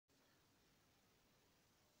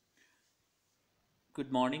Good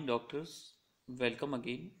morning, doctors. Welcome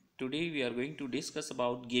again. Today we are going to discuss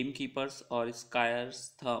about gamekeepers or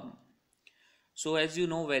skiers thumb. So as you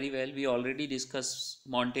know very well, we already discussed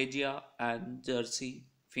Montegia and Jersey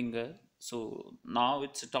finger. So now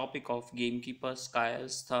it's a topic of gamekeeper,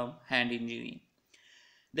 skiers thumb, hand injury.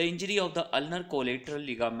 The injury of the ulnar collateral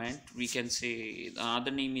ligament, we can say the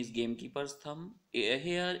other name is gamekeeper's thumb.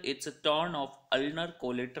 Here it's a torn of ulnar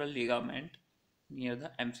collateral ligament near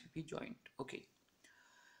the MCP joint. Okay.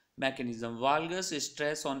 Mechanism: valgus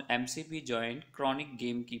stress on MCP joint, chronic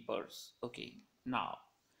gamekeepers. Okay, now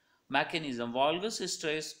mechanism: valgus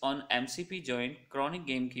stress on MCP joint, chronic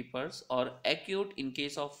gamekeepers, or acute in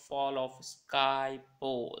case of fall of sky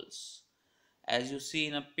poles. As you see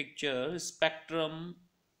in a picture, spectrum,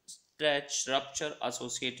 stretch, rupture,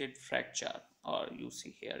 associated fracture, or you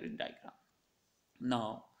see here in diagram.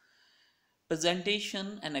 Now,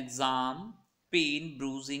 presentation and exam: pain,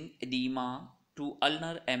 bruising, edema to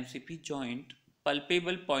ulnar MCP joint,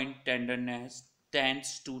 palpable point tenderness,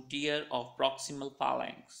 tends to tear of proximal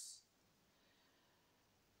phalanx.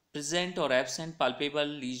 Present or absent palpable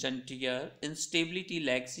lesion tear, instability,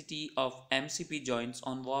 laxity of MCP joints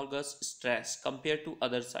on valgus stress compared to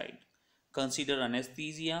other side. Consider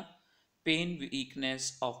anesthesia, pain,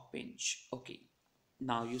 weakness of pinch. Okay.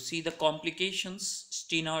 Now you see the complications: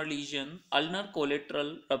 stenoid lesion, ulnar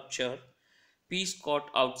collateral rupture, piece caught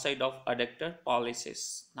outside of adductor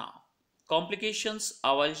polysis. Now complications: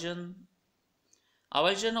 avulsion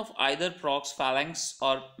of either prox phalanx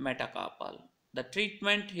or metacarpal. The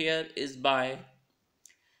treatment here is by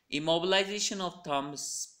immobilization of thumb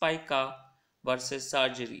spica versus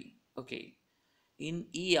surgery. Okay. In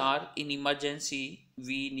ER, in emergency,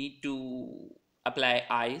 we need to apply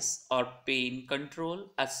ice or pain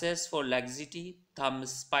control, assess for laxity, thumb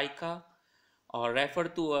spica, or refer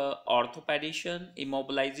to a orthopedician.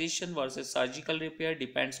 Immobilization versus surgical repair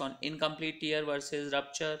depends on incomplete tear versus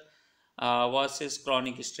rupture versus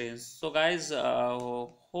chronic strains. So guys,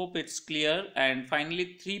 hope it's clear. And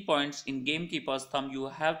finally, 3 points in gamekeeper's thumb you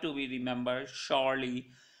have to be remembered surely: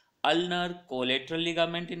 ulnar collateral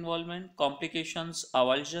ligament involvement, complications,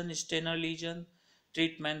 avulsion, stenoid lesion,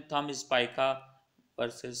 treatment, thumb spica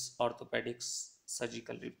versus orthopedics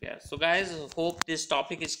surgical repair. So guys, hope this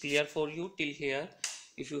topic is clear for you till here.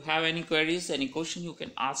 If you have any queries, any question, you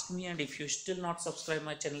can ask me, and if you still not subscribe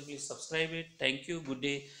my channel, please subscribe it. Thank you, good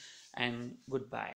day and goodbye.